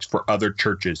projects for other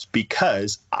churches,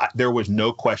 because there was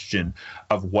no question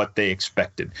of what they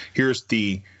expected. Here's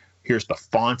the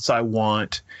fonts I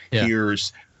want. Yeah.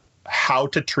 Here's how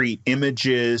to treat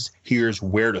images. Here's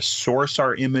where to source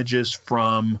our images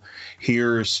from.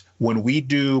 Here's when we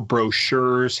do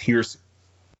brochures, here's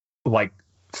like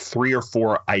 3 or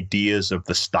 4 ideas of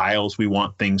the styles we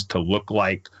want things to look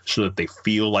like so that they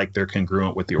feel like they're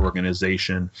congruent with the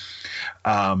organization.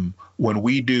 When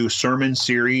we do sermon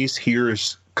series,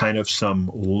 here's kind of some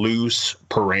loose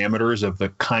parameters of the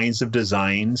kinds of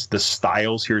designs, the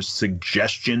styles. Here's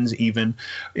suggestions even,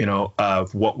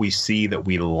 of what we see that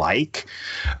we like.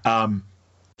 And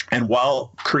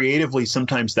while creatively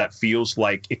sometimes that feels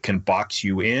like it can box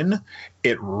you in,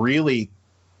 it really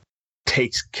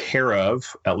takes care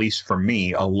of, at least for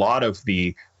me, a lot of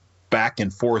the back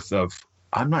and forth of,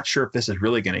 I'm not sure if this is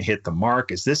really going to hit the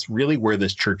mark. Is this really where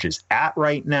this church is at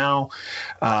right now?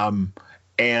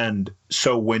 And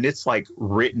so when it's like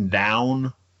written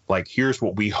down, like here's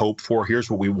what we hope for, here's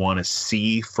what we want to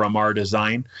see from our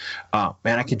design,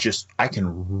 man, I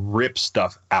can rip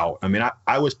stuff out. I mean,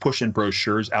 I was pushing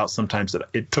brochures out sometimes that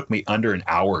it took me under an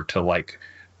hour to like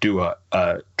do a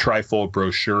trifold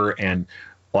brochure and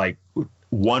like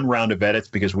one round of edits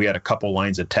because we had a couple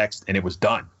lines of text and it was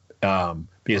done.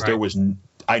 Because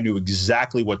I knew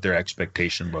exactly what their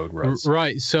expectation load was.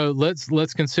 Right. So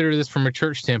let's consider this from a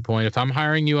church standpoint. If I'm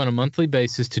hiring you on a monthly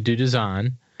basis to do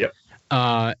design,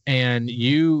 and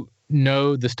you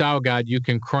know the style guide you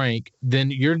can crank,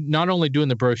 then you're not only doing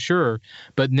the brochure,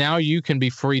 but now you can be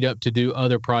freed up to do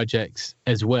other projects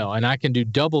as well. And I can do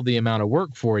double the amount of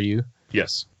work for you.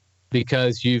 Yes.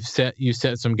 Because you set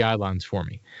some guidelines for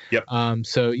me. Yep.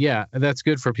 So yeah, that's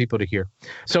good for people to hear.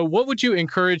 So what would you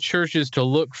encourage churches to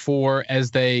look for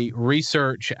as they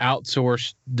research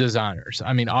outsourced designers?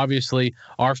 I mean, obviously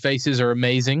our faces are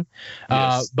amazing,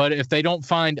 but if they don't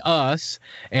find us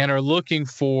and are looking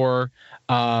for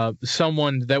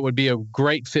someone that would be a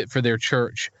great fit for their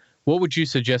church, what would you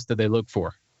suggest that they look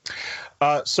for?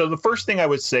 So the first thing I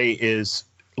would say is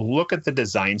look at the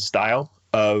design style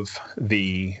of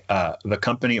the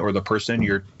company or the person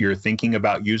you're thinking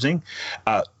about using.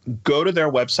 Go to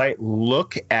their website,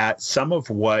 look at some of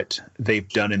what they've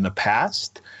done in the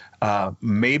past,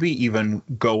 maybe even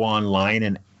go online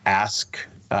and ask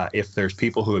if there's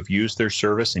people who have used their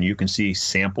service, and you can see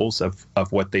samples of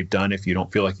what they've done if you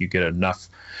don't feel like you get enough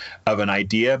of an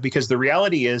idea. Because the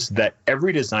reality is that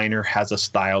every designer has a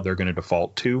style they're going to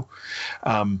default to.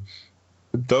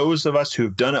 Those of us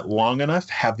who've done it long enough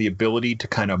have the ability to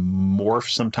kind of morph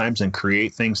sometimes and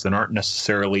create things that aren't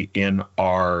necessarily in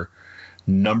our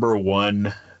number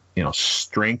one,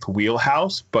 strength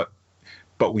wheelhouse, but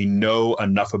we know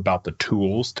enough about the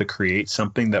tools to create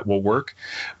something that will work.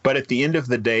 But at the end of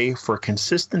the day, for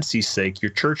consistency's sake,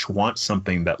 your church wants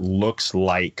something that looks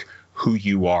like who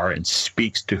you are and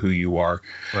speaks to who you are.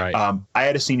 Right. I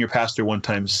had a senior pastor one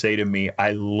time say to me,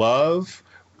 I love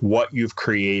what you've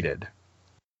created.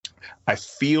 I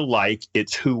feel like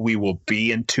it's who we will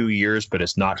be in 2 years, but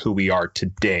it's not who we are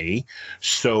today.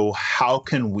 So how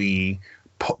can we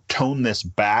tone this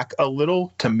back a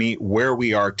little to meet where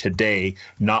we are today,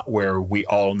 not where we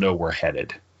all know we're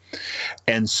headed?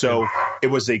 And so it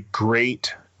was a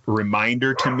great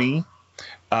reminder to me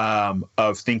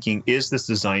of thinking, is this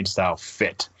design style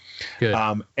fit? Good.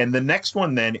 And the next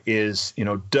one then is,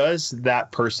 does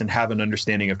that person have an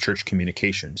understanding of church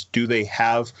communications? Do they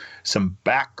have some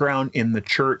background in the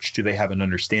church? Do they have an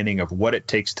understanding of what it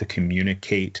takes to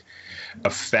communicate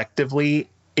effectively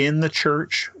in the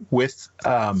church with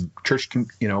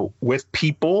with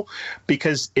people?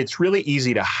 Because it's really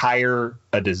easy to hire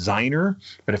a designer,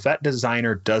 but if that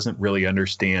designer doesn't really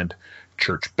understand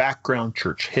church background,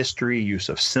 church history, use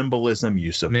of symbolism,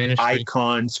 use of ministry,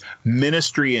 icons,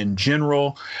 ministry in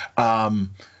general,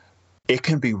 it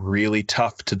can be really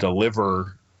tough to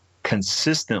deliver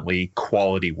consistently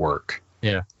quality work.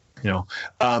 Yeah.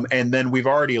 And then we've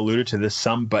already alluded to this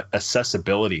some, but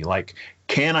accessibility, like,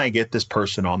 can I get this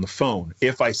person on the phone?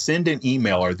 If I send an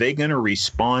email, are they going to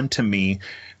respond to me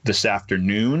this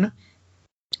afternoon?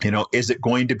 Is it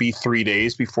going to be 3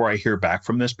 days before I hear back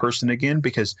from this person again?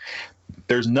 Because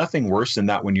there's nothing worse than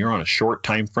that when you're on a short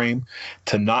time frame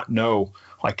to not know,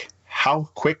 like, how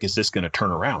quick is this going to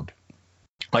turn around?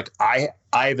 Like,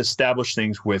 I've established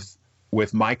things with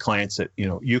my clients that,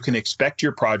 you can expect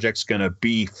your project's going to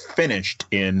be finished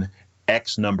in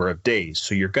X number of days.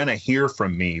 So you're going to hear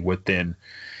from me within,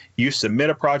 you submit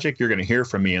a project, you're going to hear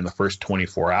from me in the first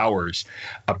 24 hours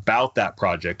about that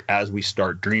project as we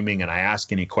start dreaming, and I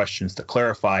ask any questions to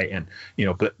clarify, and,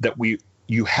 but that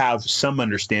you have some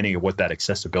understanding of what that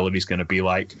accessibility is going to be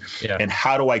like, and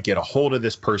how do I get a hold of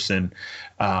this person,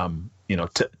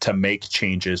 to make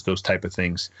changes, those type of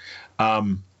things.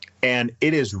 And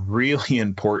it is really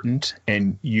important,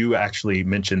 and you actually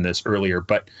mentioned this earlier,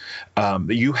 but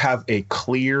you have a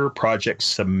clear project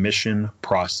submission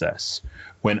process.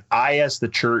 When I, as the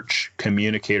church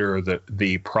communicator or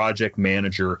the project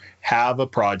manager, have a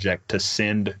project to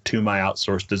send to my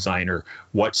outsourced designer,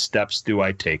 what steps do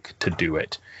I take to do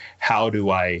it? How do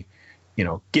I,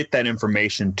 get that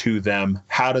information to them?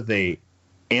 How do they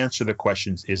answer the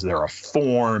questions? Is there a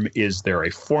form? Is there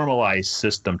a formalized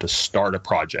system to start a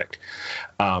project?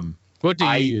 What do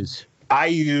you use? I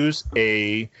use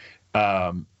I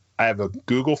have a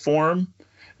Google form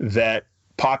that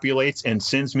populates and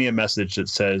sends me a message that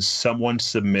says someone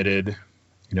submitted,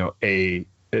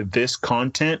 this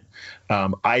content.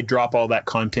 I drop all that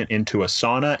content into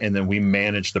Asana, and then we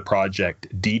manage the project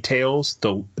details,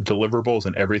 the deliverables,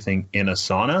 and everything in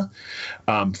Asana.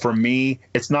 For me,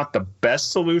 it's not the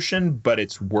best solution, but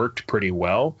it's worked pretty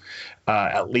well.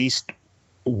 At least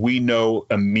we know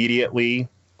immediately,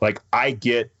 like, I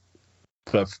get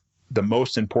the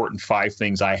most important 5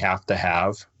 things I have to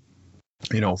have,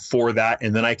 for that.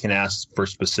 And then I can ask for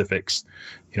specifics,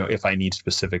 if I need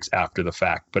specifics after the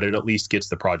fact, but it at least gets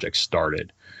the project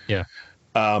started. Yeah.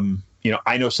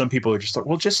 I know some people are just like,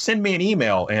 well, just send me an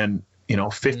email. And,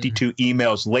 52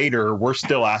 emails later, we're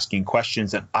still asking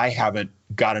questions, and I haven't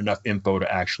got enough info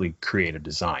to actually create a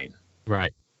design.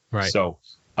 Right. So,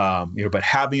 but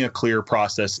having a clear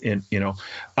process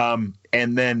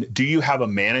and then do you have a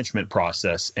management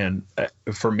process? And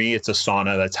for me, it's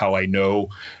Asana. That's how I know,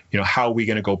 how are we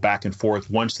going to go back and forth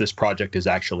once this project is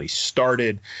actually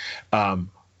started?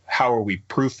 How are we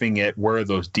proofing it? Where are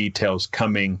those details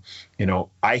coming?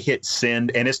 I hit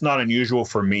send, and it's not unusual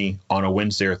for me on a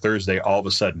Wednesday or Thursday, all of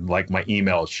a sudden, like, my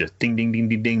email is just ding, ding, ding,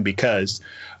 ding, ding, because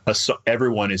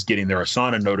everyone is getting their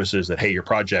Asana notices that, hey, your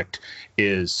project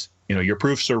is, your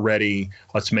proofs are ready.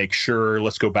 Let's make sure,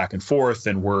 let's go back and forth,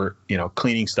 and we're,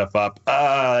 cleaning stuff up.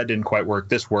 It didn't quite work.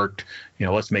 This worked.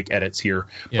 Let's make edits here.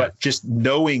 Yeah. But just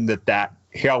knowing that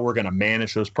how we're going to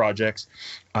manage those projects,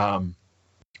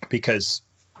 because,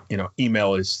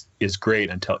 email is great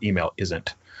until email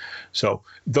isn't. So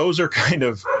those are kind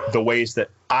of the ways that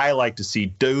I like to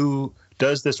see,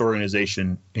 does this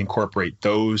organization incorporate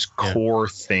those core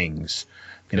things,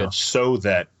 so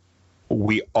that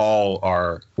we're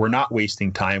not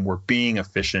wasting time. We're being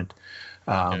efficient.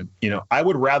 I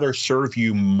would rather serve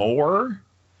you more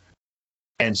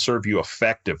and serve you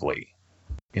effectively,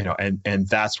 and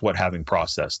that's what having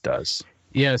process does.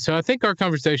 Yeah. So I think our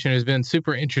conversation has been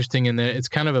super interesting in that it's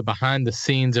kind of a behind the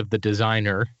scenes of the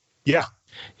designer. Yeah.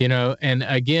 And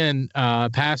again,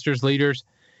 pastors, leaders,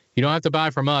 you don't have to buy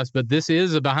from us, but this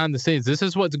is a behind the scenes. This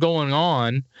is what's going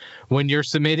on when you're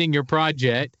submitting your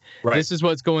project. Right. This is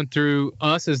what's going through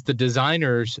us as the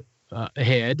designers'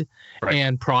 head Right.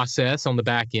 and process on the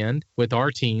back end with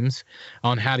our teams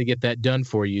on how to get that done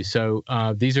for you. So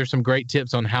these are some great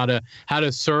tips on how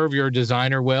to serve your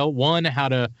designer well. One, how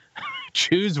to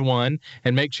choose one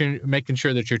and making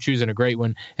sure that you're choosing a great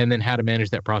one, and then how to manage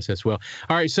that process well.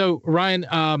 All right, so Ryan,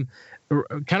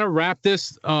 kind of wrap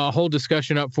this whole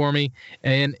discussion up for me,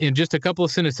 and in just a couple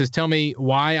of sentences, tell me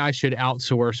why I should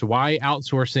outsource, why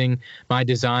outsourcing my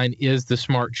design is the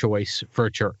smart choice for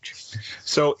a church.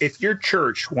 So if your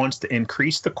church wants to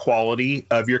increase the quality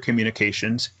of your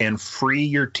communications and free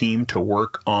your team to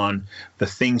work on the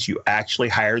things you actually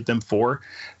hired them for,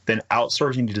 then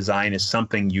outsourcing design is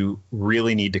something you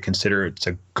really need to consider. It's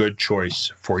a good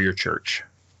choice for your church.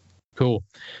 Cool.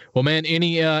 Well, man,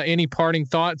 any parting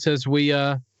thoughts as we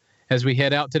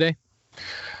head out today?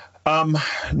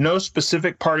 No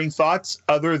specific parting thoughts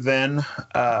other than,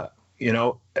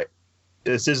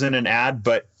 this isn't an ad,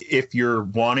 but if you're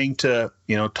wanting to,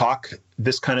 talk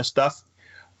this kind of stuff,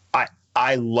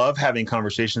 I love having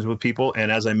conversations with people. And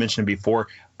as I mentioned before,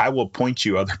 I will point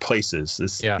you other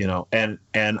places,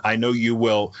 and I know you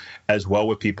will as well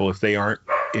with people if they aren't,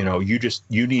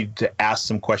 you need to ask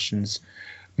some questions.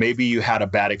 Maybe you had a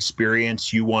bad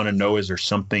experience. You want to know, is there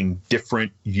something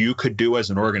different you could do as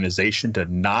an organization to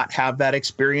not have that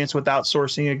experience with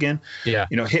outsourcing again? Yeah.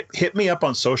 Hit me up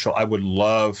on social. I would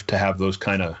love to have those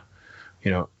kind of,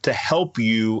 to help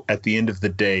you at the end of the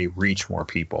day reach more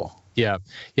people. Yeah.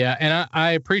 And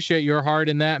I appreciate your heart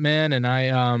in that, man. And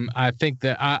I think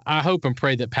that I hope and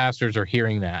pray that pastors are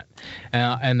hearing that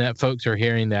and that folks are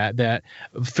hearing that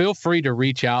feel free to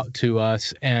reach out to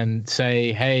us and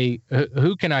say, hey,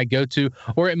 who can I go to?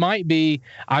 Or it might be,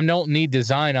 I don't need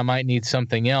design. I might need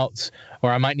something else,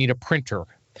 or I might need a printer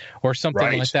or something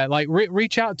Right. like that. Like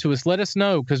reach out to us. Let us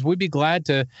know, because we'd be glad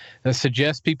to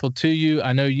suggest people to you.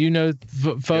 I know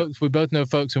folks. Yep. We both know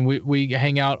folks, and we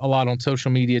hang out a lot on social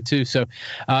media too. So,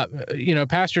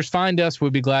 pastors, find us.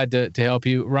 We'd be glad to help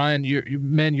you. Ryan,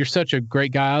 you're such a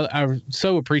great guy. I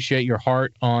so appreciate your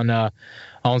heart on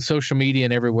social media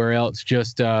and everywhere else.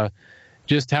 Just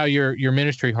how your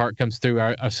ministry heart comes through.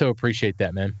 I so appreciate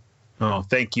that, man. Oh,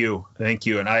 thank you.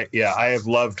 And I have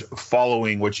loved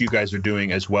following what you guys are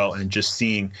doing as well, and just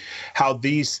seeing how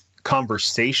these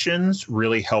conversations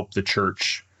really help the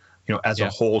church, as a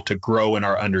whole, to grow in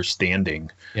our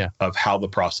understanding of how the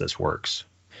process works.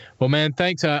 Well, man,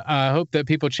 thanks. I hope that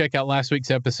people check out last week's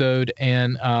episode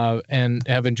and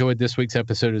have enjoyed this week's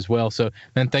episode as well. So,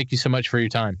 man, thank you so much for your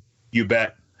time. You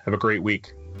bet. Have a great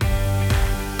week.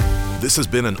 This has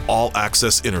been an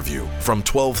all-access interview from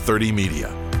 1230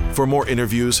 Media. For more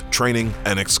interviews, training,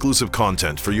 and exclusive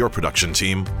content for your production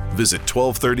team, visit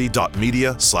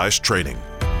 1230.media/training.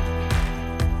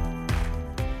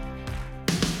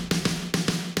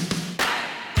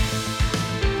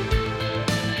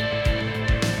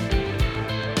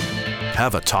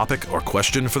 Have a topic or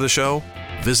question for the show?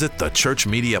 Visit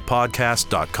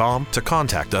thechurchmediapodcast.com to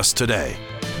contact us today.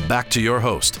 Back to your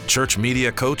host, Church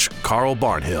Media Coach Carl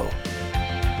Barnhill.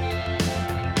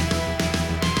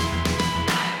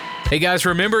 Hey guys,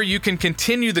 remember you can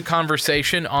continue the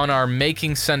conversation on our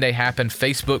Making Sunday Happen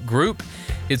Facebook group.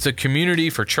 It's a community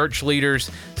for church leaders,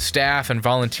 staff, and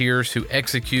volunteers who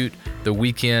execute the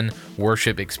weekend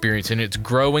worship experience, and it's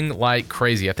growing like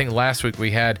crazy. I think last week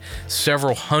we had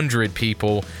several hundred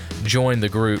people join the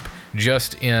group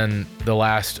just in the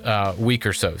last week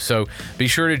or so. So be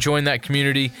sure to join that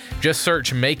community. Just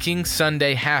search Making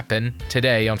Sunday Happen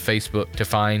today on Facebook to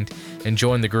find and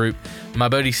join the group. My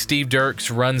buddy Steve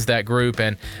Dirks runs that group,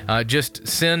 and just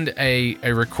send a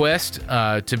request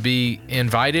to be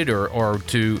invited or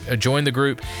to join the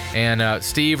group, and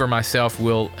Steve or myself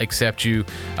will accept you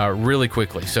really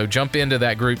quickly. So jump into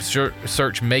that group,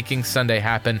 search Making Sunday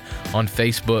Happen on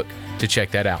Facebook to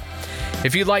check that out.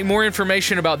 If you'd like more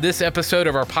information about this episode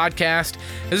of our podcast,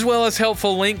 as well as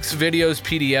helpful links, videos,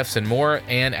 PDFs, and more,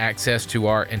 and access to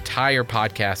our entire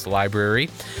podcast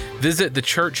library, visit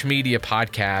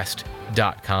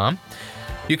thechurchmediapodcast.com.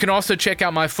 You can also check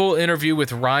out my full interview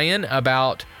with Ryan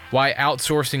about why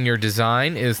outsourcing your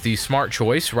design is the smart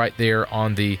choice right there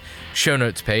on the show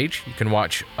notes page. You can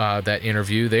watch that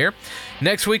interview there.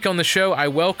 Next week on the show, I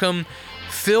welcome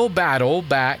Phil Battle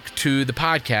back to the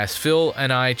podcast. Phil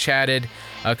and I chatted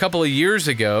a couple of years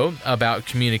ago about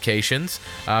communications.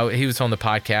 He was on the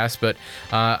podcast, but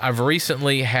I've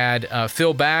recently had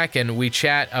Phil back, and we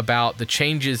chat about the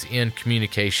changes in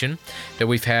communication that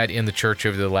we've had in the church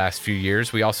over the last few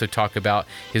years. We also talk about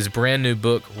his brand new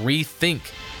book, Rethink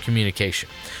Communication.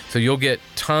 So you'll get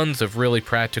tons of really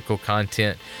practical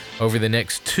content over the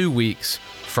next 2 weeks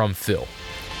from Phil.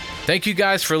 Thank you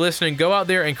guys for listening. Go out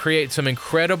there and create some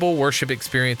incredible worship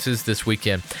experiences this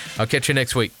weekend. I'll catch you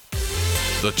next week.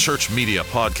 The Church Media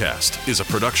Podcast is a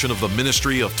production of the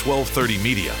ministry of 1230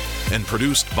 Media and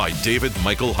produced by David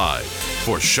Michael Hyde.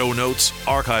 For show notes,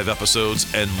 archive episodes,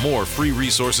 and more free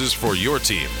resources for your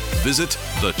team, visit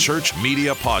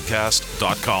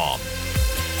thechurchmediapodcast.com.